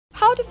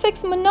How to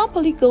fix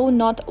MonopolyGO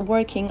not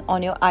working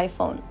on your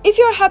iPhone. If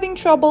you're having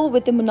trouble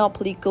with the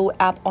MonopolyGO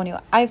app on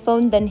your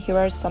iPhone, then here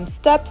are some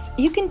steps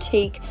you can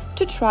take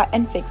to try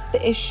and fix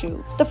the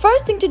issue. The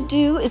first thing to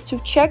do is to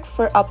check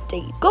for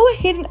updates. Go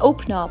ahead and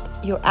open up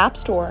your App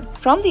Store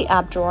from the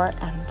app drawer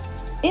and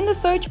in the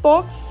search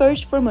box,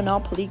 search for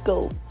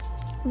MonopolyGO.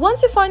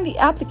 Once you find the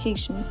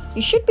application,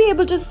 you should be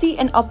able to see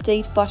an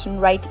update button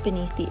right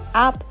beneath the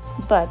app,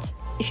 but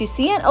if you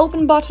see an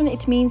open button,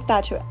 it means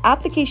that your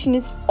application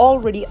is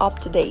already up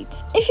to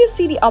date. If you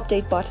see the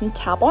update button,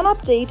 tap on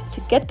update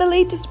to get the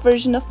latest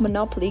version of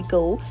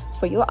MonopolyGO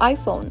for your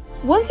iPhone.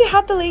 Once you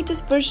have the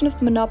latest version of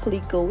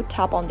MonopolyGO,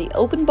 tap on the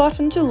open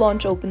button to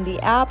launch open the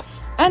app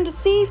and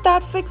see if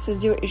that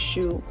fixes your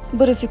issue.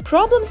 But if the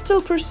problem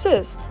still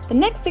persists, the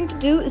next thing to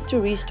do is to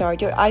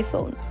restart your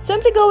iPhone.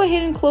 Simply go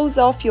ahead and close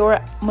off your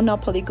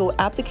MonopolyGO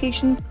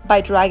application by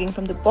dragging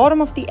from the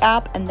bottom of the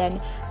app and then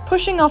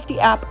pushing off the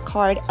app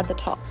card at the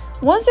top.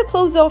 Once you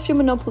close off your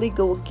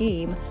MonopolyGO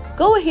game,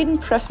 go ahead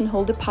and press and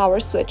hold the power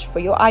switch for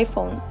your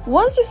iPhone.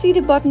 Once you see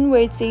the button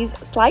where it says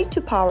slide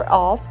to power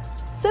off,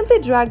 simply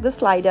drag the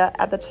slider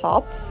at the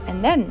top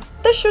and then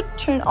this should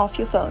turn off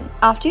your phone.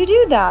 After you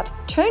do that,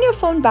 turn your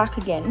phone back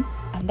again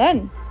and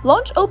then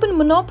launch open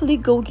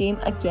MonopolyGO game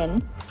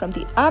again from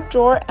the app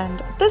drawer,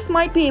 and this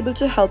might be able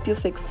to help you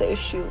fix the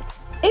issue.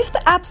 If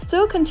the app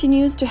still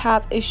continues to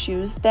have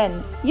issues,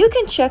 then you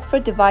can check for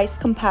device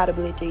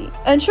compatibility.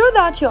 Ensure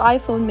that your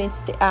iPhone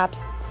meets the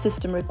app's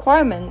system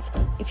requirements.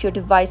 If your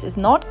device is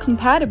not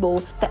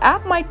compatible, the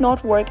app might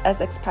not work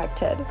as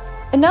expected.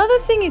 Another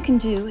thing you can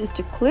do is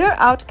to clear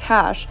out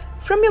cache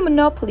from your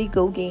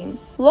MonopolyGO game.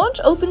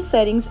 Launch Open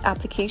Settings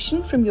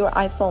application from your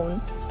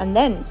iPhone and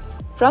then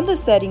from the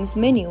Settings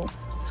menu,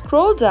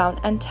 scroll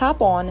down and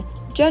tap on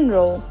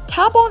General.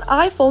 Tap on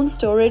iPhone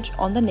storage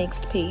on the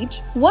next page.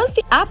 Once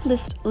the app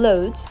list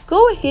loads,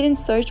 go ahead and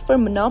search for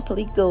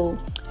MonopolyGO.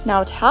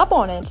 Now tap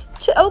on it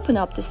to open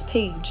up this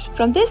page.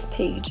 From this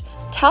page,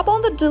 tap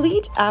on the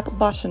Delete App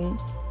button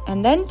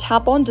and then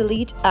tap on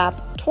Delete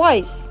App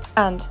twice.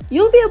 And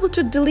you'll be able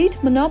to delete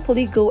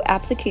MonopolyGO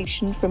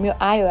application from your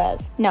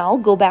iOS. Now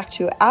go back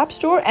to your App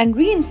Store and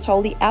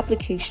reinstall the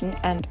application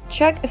and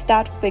check if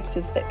that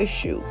fixes the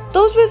issue.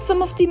 Those were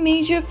some of the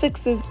major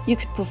fixes you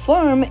could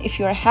perform if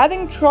you're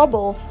having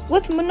trouble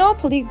with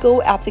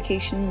MonopolyGO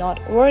application not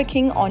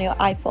working on your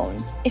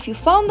iPhone. If you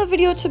found the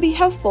video to be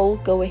helpful,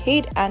 go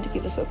ahead and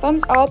give us a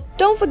thumbs up.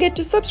 Don't forget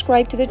to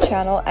subscribe to the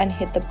channel and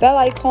hit the bell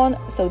icon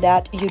so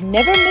that you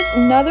never miss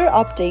another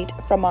update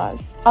from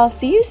us. I'll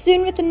see you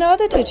soon with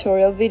another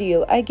tutorial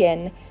video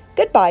again.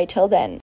 Goodbye till then.